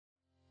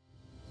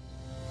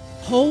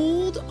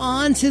Hold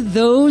on to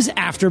those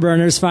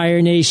afterburners,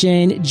 Fire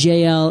Nation.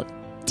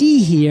 JLD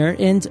here,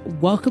 and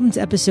welcome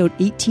to episode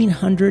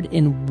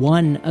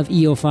 1801 of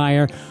EO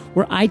Fire,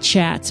 where I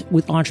chat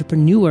with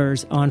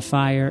entrepreneurs on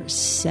fire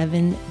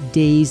 7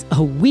 days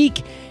a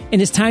week.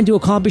 And it's time to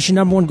accomplish your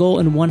number one goal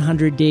in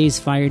 100 days,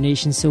 Fire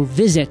Nation. So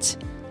visit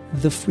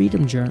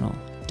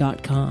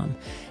thefreedomjournal.com.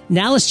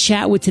 Now let's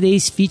chat with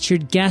today's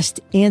featured guest,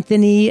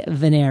 Anthony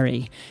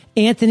Vennare.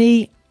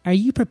 Anthony, are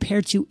you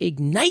prepared to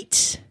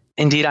ignite?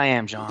 Indeed, I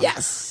am, John.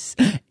 Yes.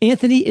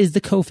 Anthony is the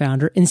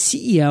co-founder and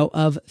CEO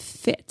of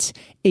Fitt,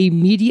 a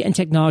media and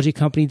technology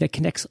company that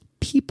connects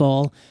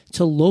people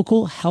to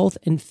local health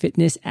and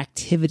fitness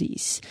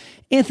activities.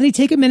 Anthony,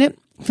 take a minute,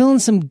 fill in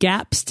some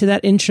gaps to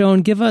that intro,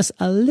 and give us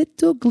a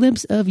little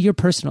glimpse of your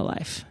personal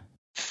life.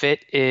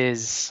 Fitt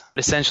is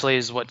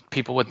essentially what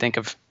people would think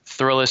of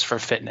Thrillist for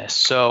fitness.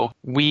 So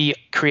we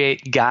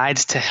create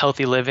guides to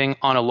healthy living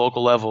on a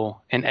local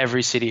level in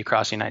every city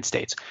across the United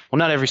States. Well,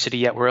 not every city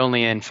yet. We're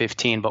only in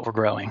 15, but we're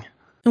growing.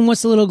 And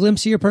what's a little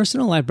glimpse of your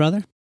personal life,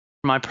 brother?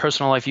 My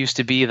personal life used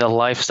to be the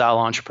lifestyle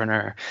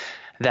entrepreneur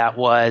that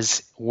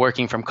was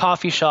working from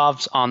coffee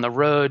shops, on the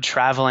road,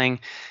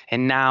 traveling.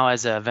 And now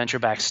as a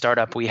venture-backed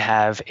startup, we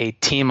have a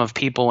team of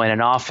people in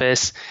an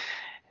office,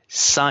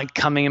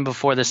 coming in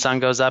before the sun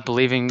goes up,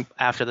 leaving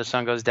after the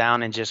sun goes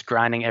down, and just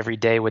grinding every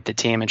day with the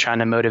team and trying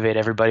to motivate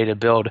everybody to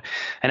build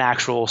an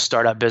actual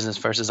startup business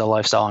versus a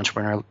lifestyle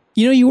entrepreneur.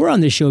 You know, you were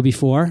on this show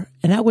before,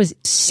 and that was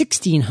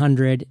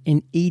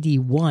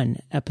 1,681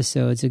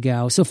 episodes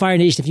ago. So Fire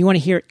Nation, if you want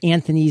to hear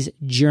Anthony's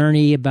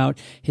journey about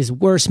his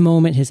worst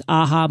moment, his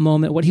aha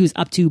moment, what he was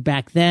up to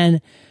back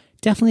then,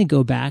 definitely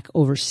go back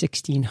over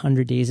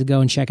 1,600 days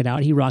ago and check it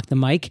out. He rocked the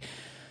mic.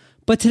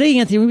 But today,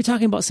 Anthony, we're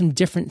talking about some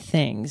different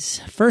things.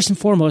 First and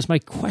foremost, my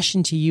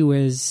question to you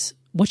is,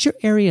 what's your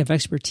area of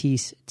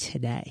expertise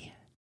today?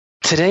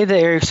 Today, the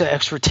area of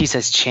expertise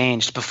has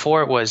changed.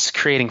 Before, it was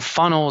creating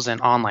funnels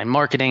and online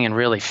marketing and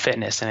really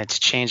fitness, and it's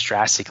changed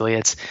drastically.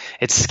 It's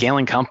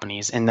scaling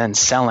companies and then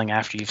selling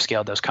after you've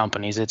scaled those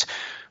companies. It's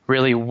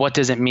really, what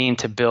does it mean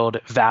to build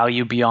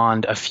value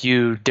beyond a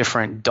few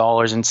different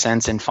dollars and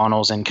cents in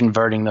funnels and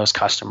converting those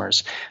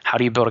customers? How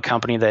do you build a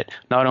company that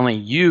not only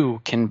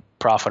you can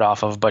profit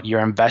off of, but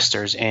your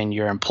investors and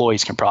your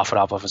employees can profit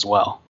off of as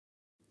well?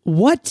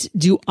 What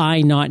do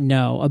I not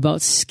know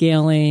about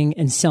scaling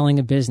and selling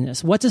a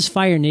business? What does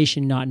Fire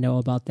Nation not know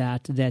about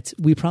that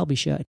we probably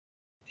should?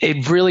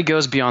 It really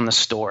goes beyond the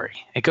story.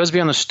 It goes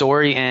beyond the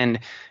story, and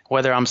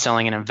whether I'm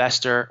selling an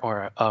investor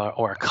or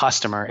a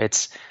customer,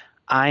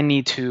 I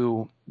need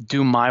to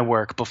do my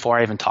work before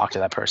I even talk to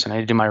that person. I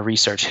need to do my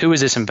research. Who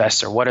is this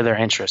investor? What are their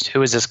interests?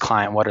 Who is this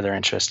client? What are their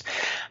interests?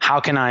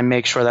 How can I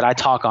make sure that I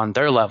talk on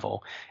their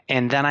level?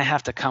 And then I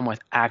have to come with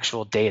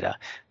actual data.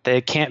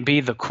 It can't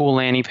be the cool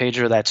landing page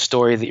or that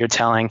story that you're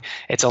telling.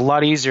 It's a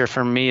lot easier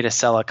for me to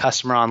sell a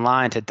customer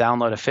online to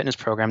download a fitness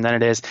program than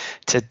it is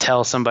to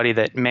tell somebody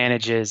that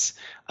manages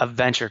a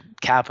venture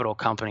capital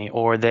company,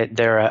 or that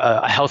they're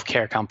a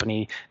healthcare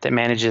company that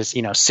manages,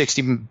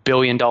 $60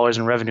 billion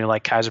in revenue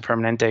like Kaiser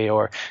Permanente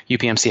or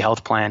UPMC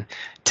Health Plan.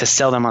 To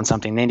sell them on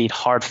something, they need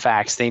hard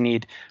facts, they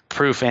need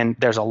proof, and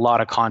there's a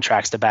lot of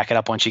contracts to back it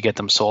up once you get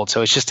them sold.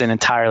 So it's just an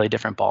entirely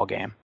different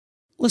ballgame.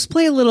 Let's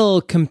play a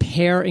little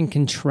compare and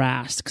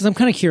contrast, because I'm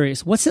kind of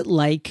curious. What's it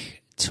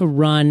like to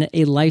run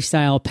a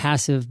lifestyle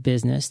passive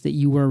business that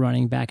you were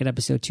running back at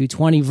episode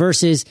 220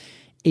 versus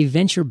a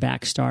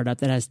venture-backed startup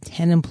that has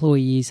 10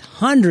 employees,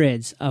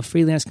 hundreds of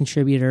freelance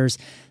contributors,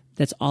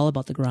 that's all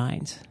about the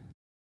grind?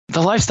 The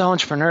lifestyle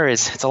entrepreneur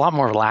it's a lot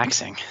more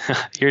relaxing.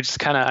 You're just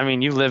kind of,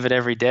 you live it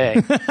every day.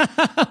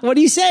 What are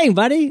you saying,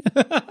 buddy?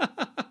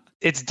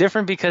 It's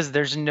different because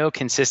there's no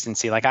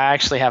consistency. Like, I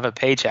actually have a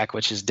paycheck,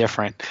 which is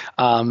different.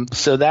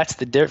 So that's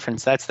the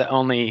difference. That's the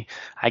only,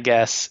 I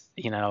guess,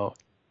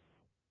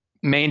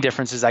 main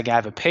difference is I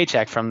have a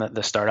paycheck from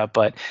the startup.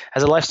 But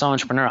as a lifestyle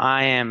entrepreneur,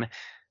 I am,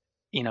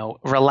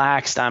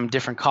 relaxed. I'm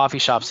different coffee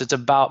shops. It's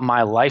about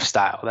my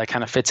lifestyle. That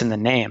kind of fits in the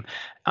name.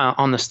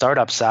 On the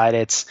startup side,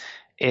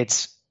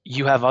 it's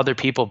you have other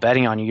people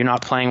betting on you. You're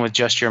not playing with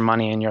just your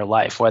money in your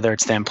life, whether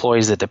it's the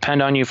employees that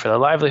depend on you for their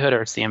livelihood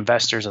or it's the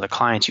investors or the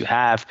clients you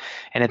have.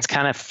 And it's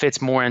kind of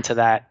fits more into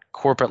that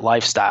corporate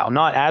lifestyle.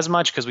 Not as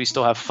much, because we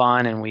still have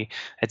fun and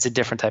it's a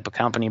different type of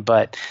company,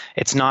 but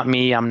it's not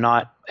me. I'm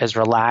not as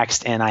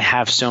relaxed, and I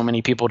have so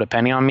many people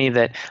depending on me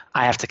that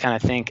I have to kind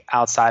of think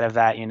outside of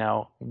that,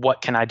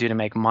 what can I do to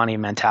make money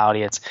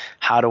mentality. It's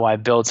how do I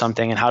build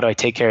something and how do I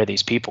take care of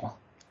these people?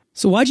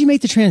 So why'd you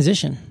make the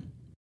transition?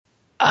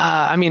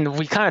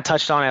 We kind of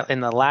touched on it in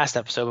the last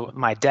episode with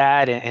my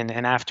dad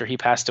and after he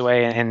passed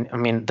away, and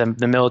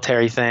the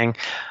military thing.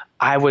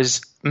 I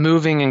was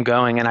moving and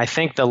going, and I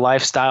think the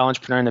lifestyle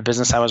entrepreneur in the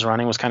business I was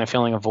running was kind of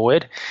filling a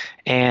void.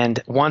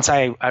 And once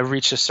I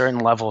reached a certain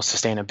level of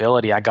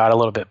sustainability, I got a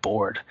little bit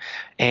bored,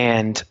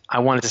 and I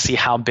wanted to see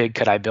how big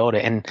could I build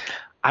it. And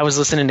I was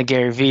listening to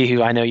Gary Vee,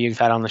 who I know you've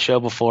had on the show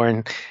before,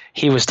 and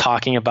he was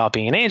talking about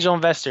being an angel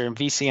investor and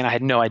VC, and I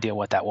had no idea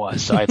what that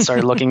was. So I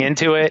started looking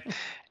into it,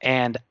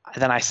 and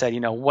then I said,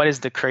 what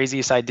is the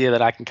craziest idea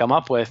that I can come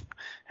up with?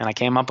 And I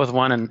came up with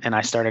one, and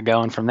I started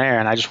going from there,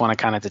 and I just want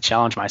to kind of to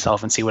challenge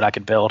myself and see what I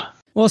could build.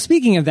 Well,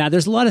 speaking of that,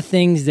 there's a lot of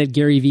things that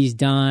Gary Vee's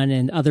done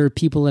and other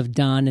people have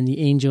done in the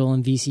angel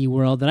and VC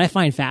world that I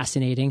find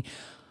fascinating.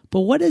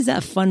 But what does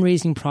that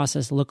fundraising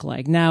process look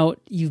like? Now,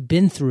 you've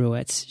been through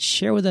it.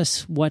 Share with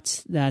us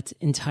what that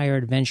entire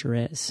adventure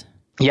is.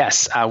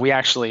 Yes,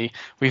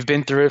 we've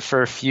been through it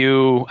for a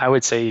few, I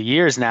would say,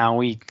 years now.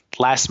 We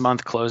last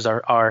month closed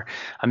our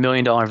 $1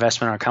 million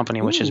investment in our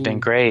company, which has been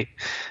great.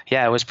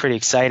 Yeah, it was pretty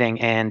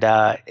exciting. And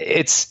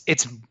it's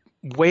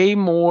way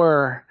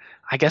more,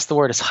 I guess the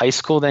word is high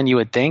school than you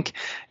would think.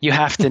 You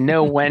have to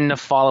know when to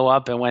follow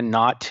up and when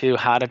not to,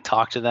 how to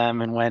talk to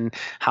them and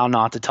how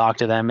not to talk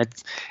to them.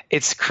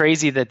 It's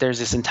crazy that there's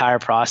this entire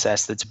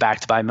process that's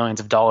backed by millions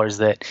of dollars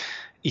that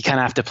you kind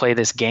of have to play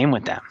this game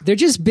with them. They're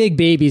just big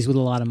babies with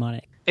a lot of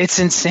money. It's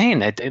insane.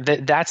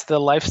 That's the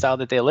lifestyle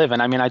that they live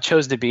in. I mean, I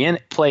chose to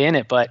play in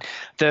it, but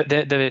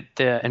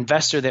the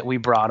investor that we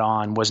brought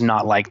on was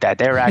not like that.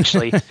 They were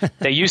actually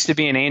they used to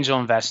be an angel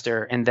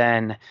investor, and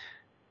then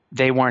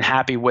they weren't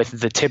happy with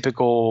the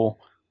typical,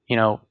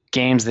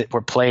 games that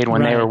were played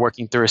when they were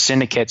working through a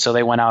syndicate. So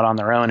they went out on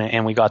their own,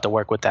 and we got to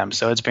work with them.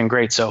 So it's been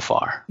great so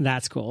far.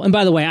 That's cool. And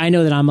by the way, I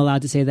know that I'm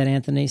allowed to say that,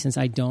 Anthony, since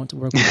I don't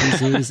work with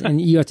VCs, and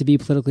you have to be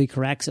politically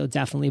correct. So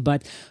definitely.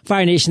 But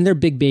Fire Nation, they're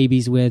big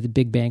babies with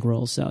big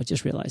bankrolls. So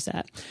just realize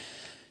that.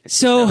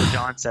 So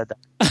John said that.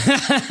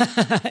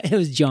 It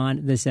was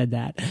John that said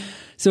that.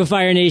 So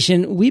Fire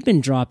Nation, we've been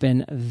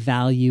dropping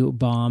value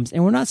bombs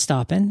and we're not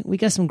stopping. We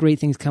got some great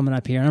things coming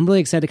up here. And I'm really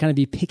excited to kind of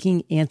be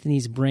picking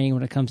Anthony's brain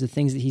when it comes to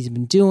things that he's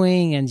been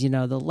doing and,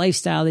 the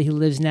lifestyle that he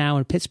lives now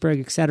in Pittsburgh,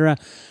 et cetera.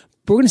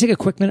 But we're going to take a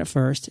quick minute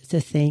first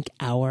to thank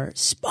our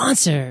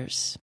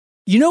sponsors.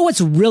 You know what's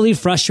really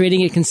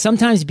frustrating? It can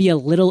sometimes be a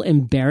little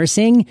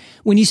embarrassing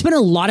when you spend a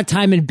lot of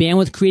time and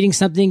bandwidth creating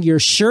something you're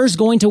sure is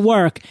going to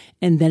work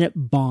and then it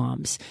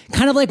bombs.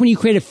 Kind of like when you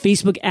create a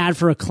Facebook ad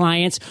for a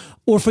client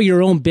or for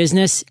your own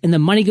business and the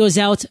money goes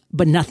out,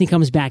 but nothing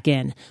comes back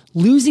in.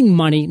 Losing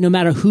money, no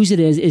matter whose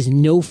it is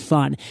no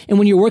fun. And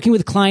when you're working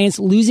with clients,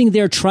 losing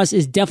their trust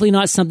is definitely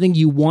not something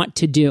you want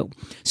to do.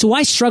 So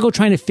why struggle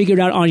trying to figure it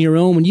out on your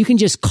own when you can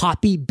just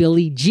copy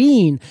Billy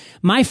Jean?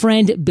 My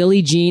friend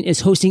Billy Jean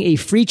is hosting a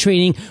free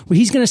training where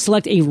he's going to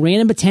select a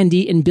random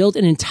attendee and build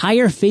an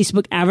entire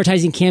Facebook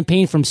advertising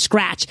campaign from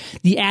scratch.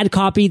 The ad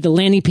copy, the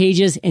landing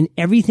pages, and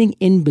everything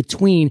in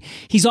between.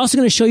 He's also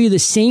going to show you the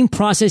same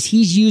process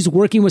he's used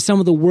working with some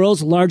of the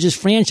world's largest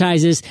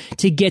franchises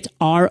to get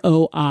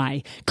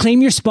ROI.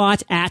 Claim your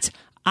spot at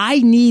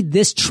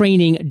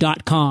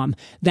ineedthistraining.com.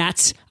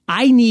 That's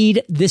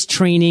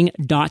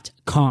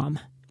ineedthistraining.com.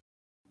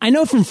 I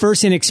know from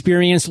firsthand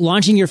experience,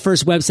 launching your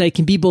first website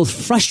can be both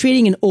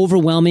frustrating and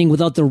overwhelming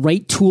without the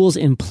right tools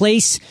in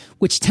place,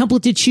 which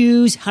template to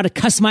choose, how to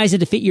customize it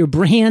to fit your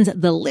brand.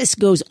 The list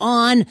goes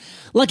on.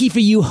 Lucky for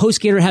you,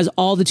 HostGator has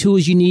all the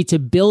tools you need to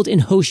build and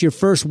host your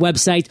first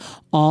website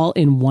all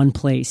in one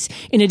place.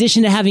 In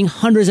addition to having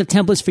hundreds of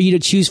templates for you to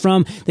choose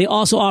from, they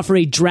also offer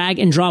a drag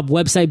and drop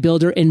website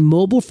builder and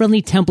mobile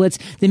friendly templates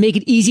that make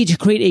it easy to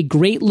create a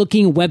great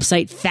looking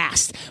website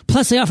fast.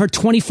 Plus they offer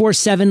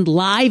 24/7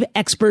 live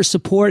expert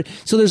support.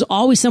 So there's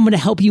always someone to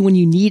help you when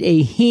you need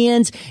a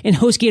hand. And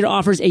HostGator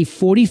offers a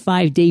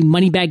 45-day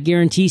money-back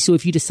guarantee. So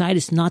if you decide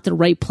it's not the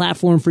right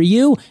platform for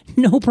you,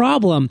 no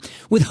problem.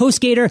 With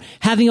HostGator,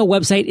 having a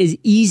website is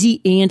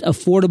easy and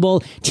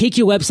affordable. Take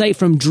your website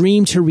from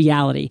dream to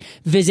reality.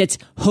 Visit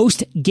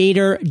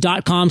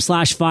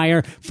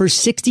HostGator.com/fire for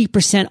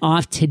 60%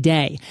 off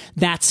today.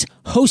 That's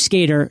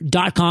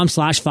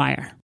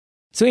HostGator.com/fire.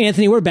 So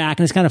Anthony, we're back,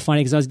 and it's kind of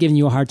funny because I was giving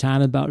you a hard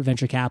time about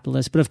venture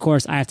capitalists, but of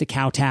course I have to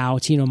kowtow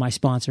to, my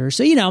sponsors.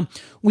 So,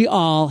 we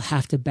all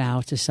have to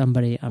bow to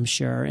somebody, I'm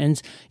sure. And,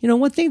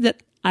 one thing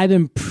that I've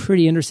been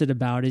pretty interested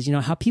about is,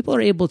 how people are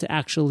able to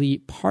actually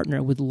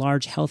partner with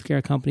large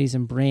healthcare companies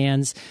and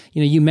brands.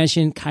 You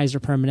mentioned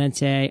Kaiser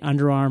Permanente,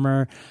 Under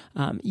Armour.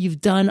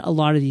 You've done a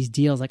lot of these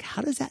deals. Like,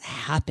 how does that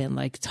happen?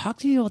 Like, talk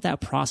to me about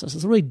that process.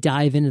 Let's really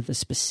dive into the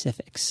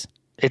specifics.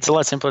 It's a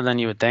lot simpler than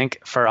you would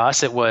think. For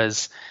us,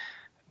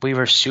 we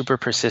were super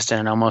persistent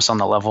and almost on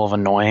the level of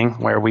annoying,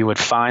 where we would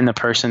find the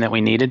person that we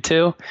needed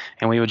to,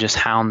 and we would just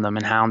hound them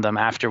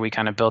after we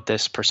kind of built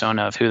this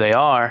persona of who they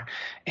are.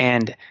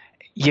 And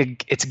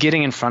it's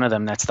getting in front of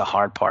them that's the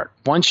hard part.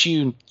 Once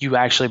you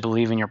actually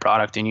believe in your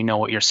product and you know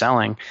what you're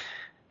selling,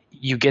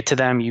 you get to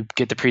them, you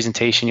get the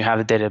presentation, you have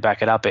the data to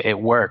back it up, it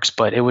works.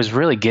 But it was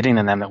really getting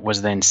to them that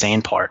was the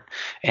insane part.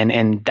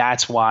 And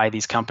that's why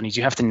these companies,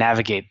 you have to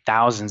navigate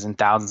thousands and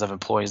thousands of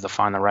employees to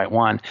find the right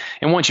one.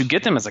 And once you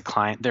get them as a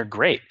client, they're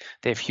great.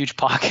 They have huge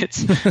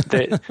pockets.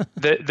 The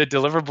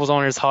deliverables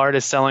aren't as hard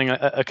as selling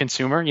a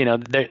consumer.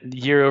 They're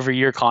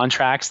year-over-year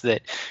contracts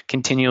that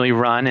continually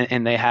run,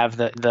 and they have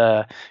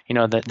the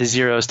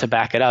zeros to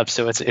back it up.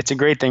 So it's a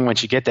great thing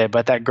once you get there.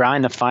 But that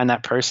grind to find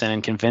that person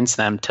and convince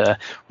them to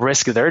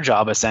risk their their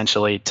job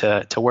essentially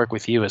to work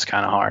with you is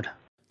kind of hard.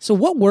 So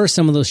what were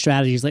some of those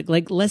strategies?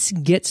 Like let's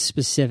get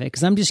specific,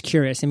 because I'm just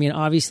curious. I mean,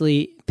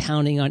 obviously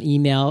pounding on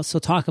email, so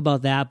talk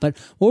about that. But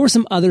what were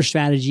some other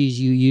strategies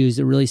you used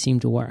that really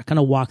seemed to work? Kind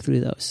of walk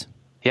through those.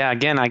 Yeah,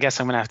 again, I guess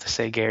I'm going to have to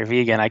say Gary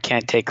Vee again. I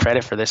can't take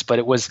credit for this, but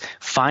it was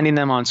finding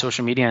them on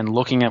social media and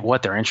looking at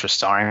what their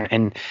interests are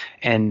and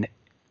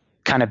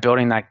kind of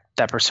building that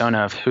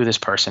persona of who this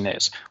person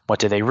is. What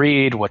do they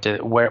read?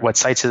 What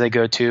sites do they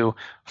go to?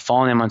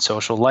 Following them on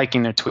social,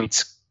 liking their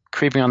tweets,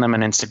 creeping on them on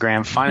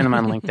Instagram, finding them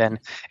on LinkedIn,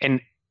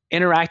 and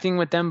interacting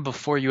with them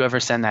before you ever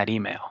send that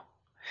email.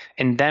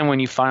 And then when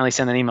you finally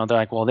send an email, they're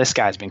like, well, this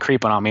guy's been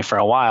creeping on me for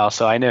a while,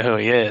 so I know who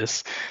he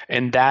is.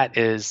 And that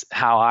is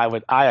how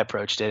I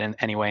approached it in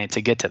any way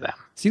to get to them.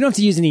 So you don't have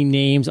to use any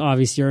names,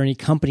 obviously, or any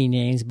company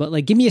names, but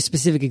like give me a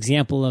specific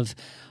example of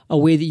a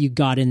way that you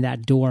got in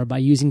that door by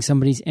using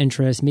somebody's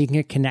interest, making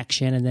a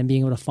connection, and then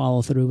being able to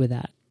follow through with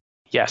that.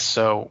 Yes.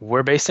 So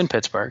we're based in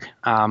Pittsburgh,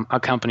 a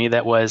company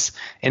that was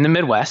in the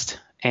Midwest,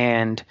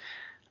 and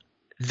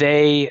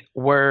they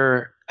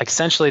were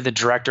essentially the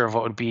director of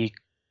what would be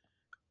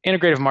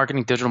integrative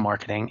marketing, digital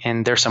marketing,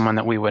 and they're someone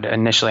that we would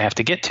initially have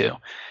to get to.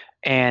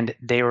 And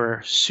they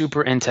were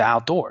super into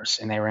outdoors,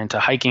 and they were into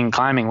hiking,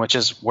 climbing, which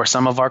is where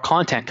some of our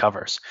content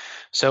covers.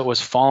 So it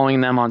was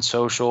following them on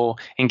social,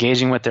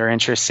 engaging with their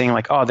interests, seeing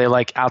like, oh, they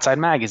like Outside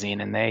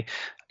Magazine and they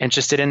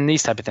interested in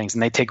these type of things,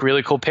 and they take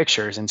really cool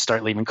pictures and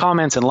start leaving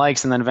comments and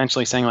likes, and then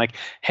eventually saying like,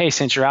 hey,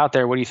 since you're out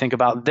there, what do you think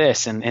about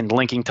this? And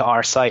linking to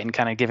our site and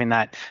kind of giving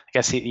that, I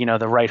guess,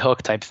 the right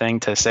hook type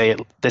thing to say,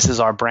 this is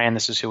our brand,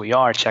 this is who we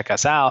are, check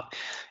us out.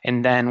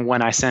 And then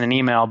when I sent an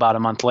email about a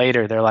month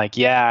later, they're like,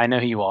 yeah, I know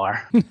who you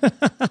are.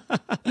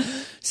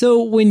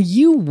 So when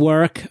you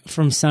work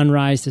from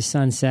sunrise to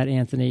sunset,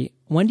 Anthony,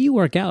 when do you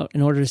work out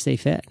in order to stay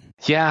fit?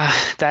 Yeah,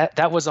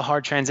 that was a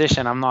hard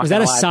transition. I'm not. Was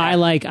that a sigh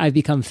like I've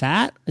become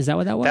fat? Is that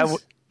what that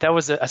was? That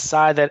was a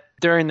sigh that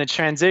during the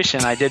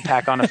transition I did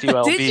pack on a few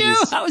lbs. Did you?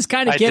 I was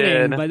kind of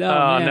kidding. But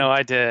no,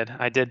 I did.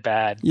 I did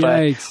bad.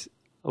 Yikes.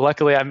 But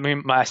luckily, I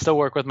mean, I still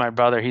work with my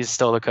brother. He's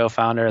still the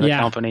co-founder of the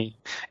company,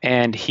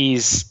 and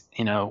he's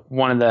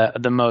one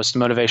of the most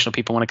motivational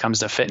people when it comes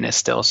to fitness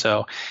still.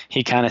 So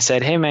he kind of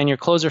said, hey man, your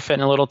clothes are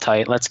fitting a little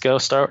tight. Let's go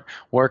start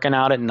working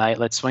out at night.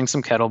 Let's swing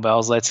some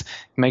kettlebells. Let's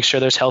make sure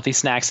there's healthy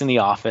snacks in the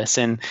office.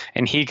 And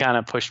he kind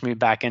of pushed me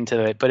back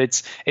into it, but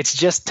it's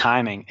just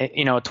timing. A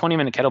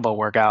 20-minute kettlebell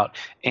workout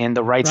and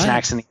the right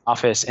snacks in the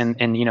office and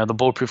the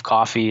bulletproof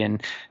coffee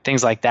and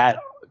things like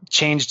that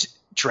changed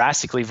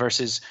drastically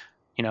versus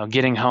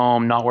getting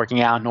home, not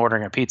working out, and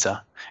ordering a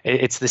pizza.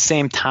 It's the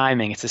same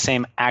timing. It's the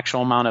same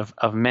actual amount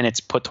of minutes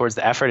put towards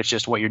the effort. It's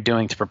just what you're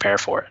doing to prepare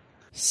for it.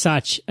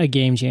 Such a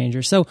game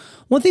changer. So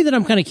one thing that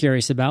I'm kind of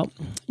curious about,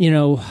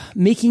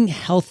 making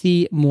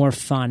healthy more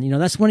fun.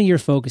 That's one of your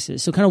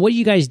focuses. So kind of what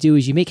you guys do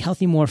is you make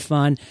healthy more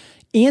fun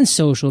and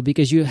social,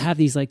 because you have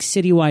these like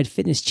citywide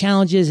fitness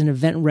challenges and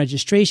event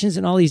registrations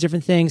and all these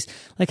different things.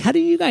 Like, how do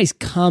you guys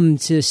come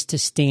to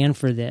stand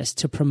for this,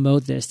 to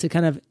promote this, to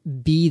kind of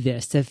be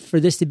this, for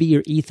this to be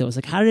your ethos?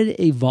 Like, how did it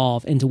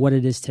evolve into what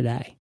it is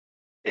today?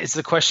 It's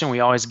the question we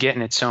always get,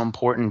 and it's so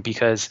important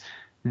because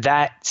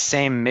that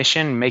same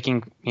mission,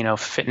 making,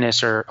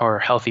 fitness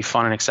or healthy,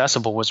 fun, and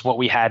accessible, was what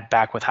we had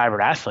back with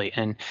Hybrid Athlete.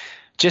 And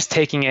just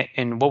taking it,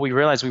 and what we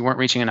realized, we weren't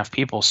reaching enough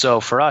people. So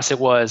for us, it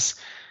was,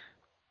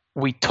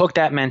 we took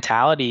that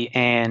mentality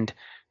and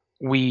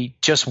we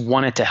just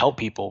wanted to help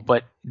people,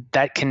 but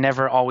that can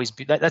never always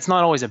be, that's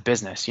not always a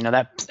business.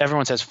 That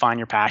everyone says, find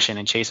your passion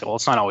and chase it. Well,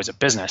 it's not always a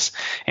business.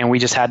 And we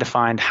just had to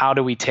find, how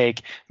do we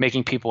take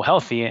making people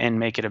healthy and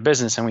make it a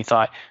business? And we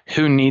thought,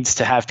 who needs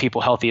to have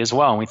people healthy as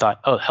well? And we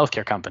thought,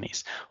 healthcare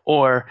companies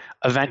or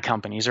event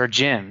companies or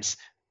gyms.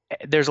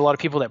 There's a lot of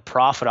people that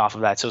profit off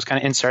of that. So it's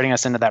kind of inserting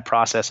us into that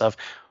process of,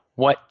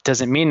 what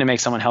does it mean to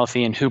make someone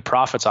healthy and who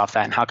profits off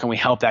that? And how can we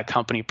help that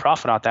company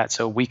profit off that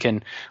so we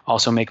can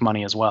also make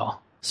money as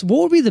well? So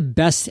what would be the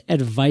best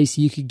advice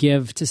you could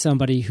give to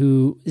somebody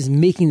who is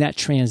making that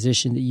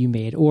transition that you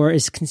made or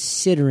is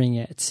considering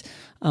it?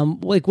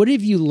 What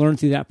have you learned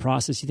through that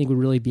process you think would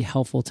really be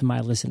helpful to my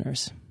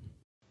listeners?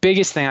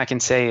 Biggest thing I can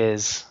say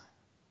is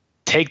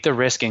take the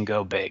risk and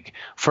go big.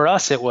 For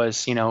us, it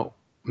was,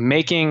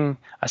 making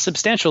a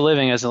substantial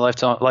living as a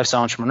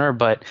lifestyle entrepreneur,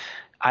 but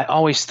I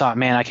always thought,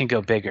 man, I can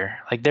go bigger.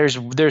 Like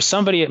there's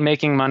somebody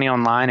making money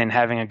online and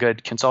having a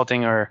good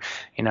consulting or,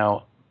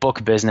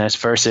 book business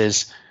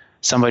versus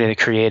somebody that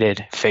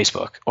created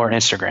Facebook or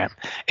Instagram.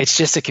 It's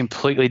just a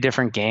completely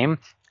different game,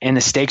 and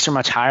the stakes are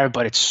much higher,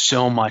 but it's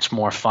so much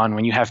more fun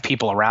when you have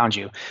people around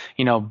you,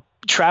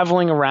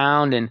 traveling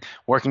around and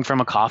working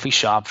from a coffee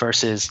shop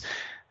versus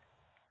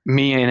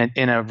me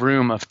in a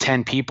room of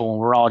 10 people, and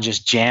we're all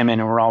just jamming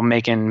and we're all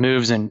making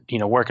moves and,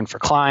 working for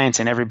clients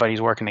and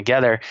everybody's working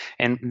together.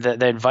 And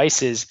the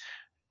advice is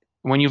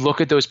when you look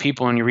at those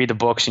people and you read the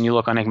books and you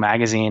look on Inc.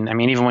 magazine, I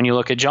mean, even when you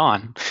look at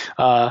John,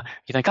 you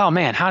think, oh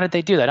man, how did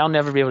they do that? I'll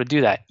never be able to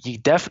do that. You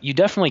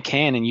definitely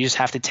can, and you just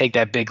have to take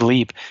that big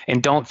leap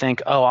and don't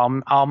think, oh,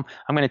 I'm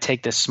going to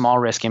take this small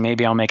risk and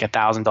maybe I'll make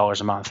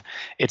 $1,000 a month.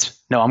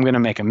 No, I'm going to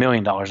make $1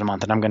 million a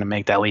month, and I'm going to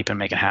make that leap and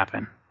make it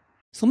happen.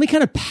 So let me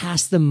kind of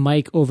pass the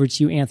mic over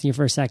to you, Anthony,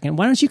 for a second.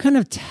 Why don't you kind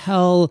of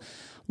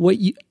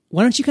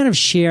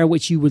share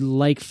what you would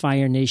like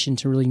Fire Nation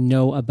to really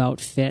know about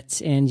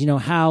Fitt, and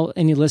how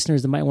any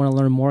listeners that might want to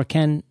learn more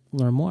can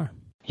learn more?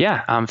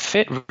 Yeah,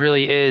 Fitt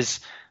really it's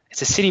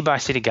a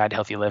city-by-city guide to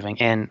healthy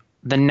living. And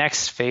the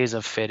next phase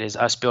of Fitt is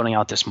us building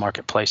out this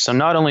marketplace. So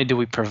not only do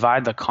we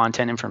provide the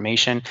content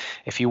information,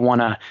 if you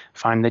want to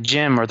find the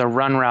gym or the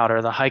run route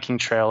or the hiking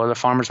trail or the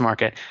farmer's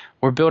market,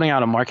 we're building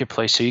out a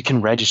marketplace so you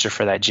can register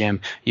for that gym.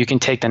 You can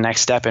take the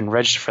next step and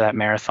register for that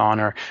marathon,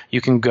 or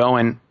you can go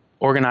and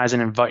organize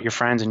and invite your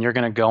friends, and you're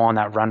going to go on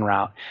that run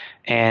route.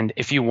 And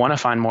if you want to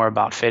find more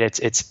about Fitt,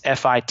 it's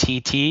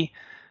FITT.co,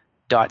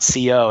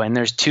 and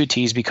there's 2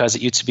 T's because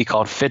it used to be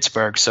called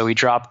Pittsburgh, so we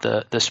dropped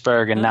the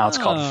Spurg, and now it's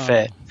called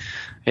Fitt.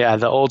 Yeah,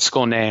 the old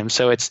school name.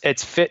 So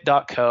it's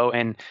fit.co,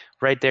 and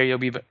right there you'll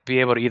be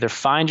able to either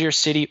find your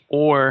city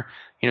or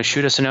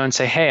shoot us a note and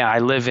say, hey, I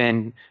live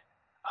in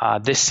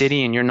this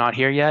city and you're not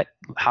here yet.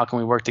 How can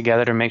we work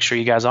together to make sure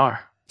you guys are?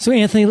 So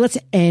Anthony, let's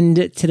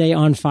end today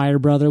on fire,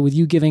 brother, with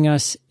you giving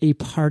us a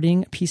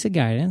parting piece of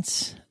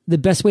guidance, the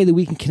best way that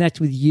we can connect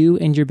with you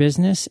and your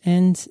business,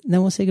 and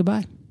then we'll say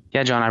goodbye.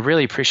 Yeah, John, I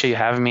really appreciate you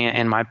having me.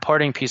 And my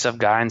parting piece of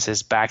guidance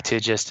is back to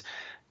just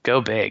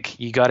go big.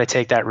 You got to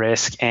take that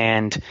risk,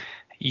 and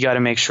you got to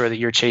make sure that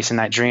you're chasing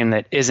that dream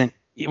that isn't,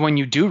 when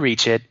you do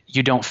reach it,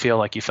 you don't feel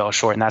like you fell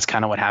short. And that's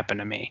kind of what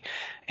happened to me.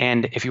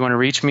 And if you want to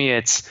reach me,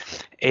 it's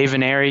A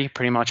Vennare,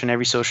 pretty much on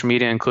every social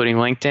media, including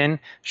LinkedIn.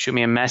 Shoot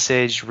me a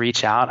message,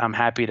 reach out. I'm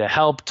happy to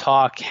help,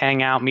 talk,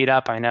 hang out, meet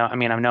up. I know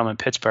I'm in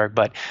Pittsburgh,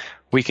 but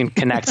we can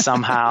connect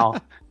somehow.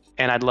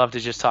 And I'd love to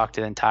just talk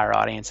to the entire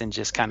audience and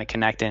just kind of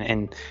connect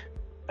and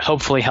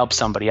hopefully help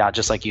somebody out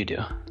just like you do.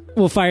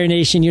 Well, Fire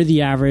Nation, you're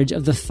the average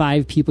of the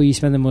 5 people you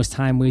spend the most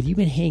time with. You've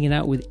been hanging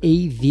out with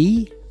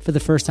AV for the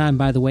first time,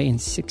 by the way, in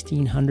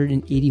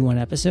 1,681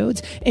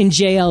 episodes, and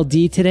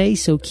JLD today.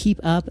 So keep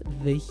up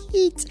the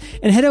heat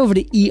and head over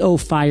to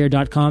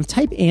eofire.com.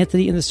 Type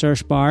Anthony in the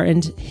search bar,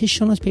 and his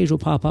show notes page will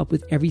pop up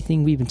with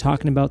everything we've been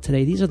talking about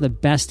today. These are the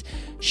best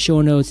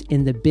show notes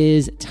in the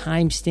biz,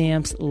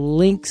 timestamps,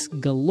 links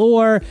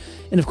galore.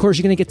 And of course,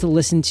 you're going to get to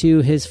listen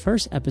to his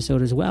first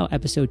episode as well,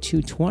 episode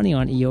 220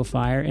 on EO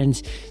Fire.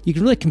 And you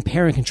can really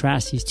compare and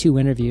contrast these 2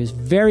 interviews.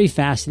 Very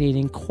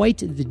fascinating, quite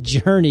the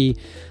journey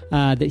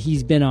that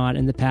he's been on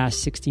in the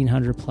past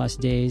 1,600 plus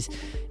days.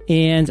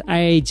 And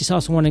I just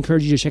also want to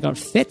encourage you to check out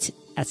Fitt.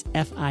 That's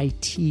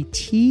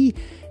FITT.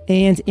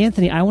 And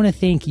Anthony, I want to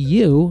thank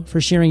you for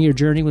sharing your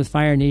journey with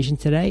Fire Nation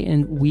today.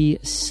 And we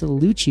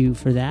salute you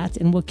for that.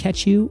 And we'll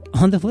catch you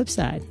on the flip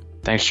side.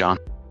 Thanks, John.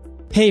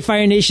 Hey,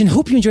 Fire Nation.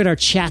 Hope you enjoyed our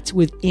chat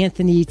with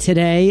Anthony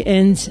today.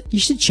 And you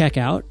should check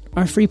out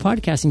our free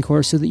podcasting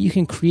course so that you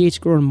can create,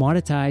 grow, and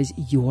monetize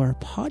your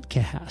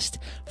podcast.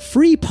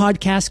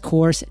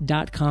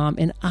 freepodcastcourse.com.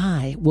 And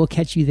I will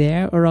catch you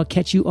there, or I'll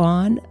catch you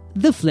on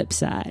the flip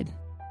side.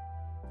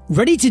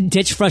 Ready to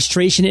ditch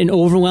frustration and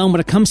overwhelm when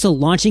it comes to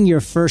launching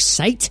your first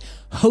site?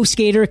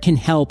 HostGator can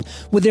help.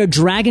 With their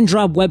drag and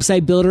drop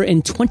website builder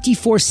and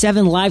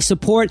 24/7 live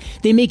support,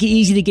 they make it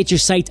easy to get your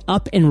site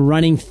up and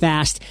running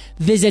fast.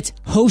 Visit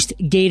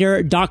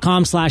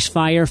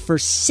HostGator.com/fire for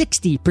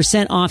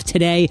 60% off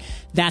today.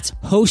 That's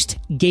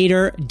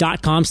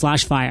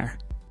HostGator.com/fire.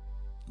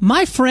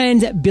 My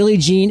friend Billy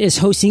Jean is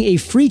hosting a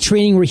free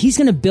training where he's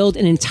going to build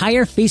an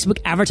entire Facebook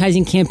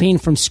advertising campaign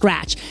from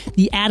scratch.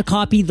 The ad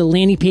copy, the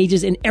landing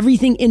pages, and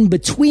everything in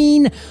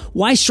between.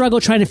 Why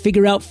struggle trying to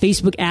figure out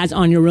Facebook ads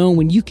on your own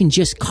when you can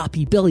just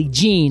copy Billy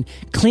Jean?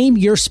 Claim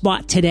your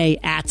spot today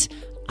at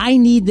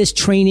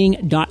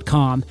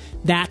IneedThisTraining.com.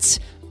 That's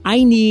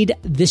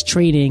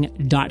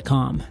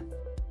IneedThisTraining.com.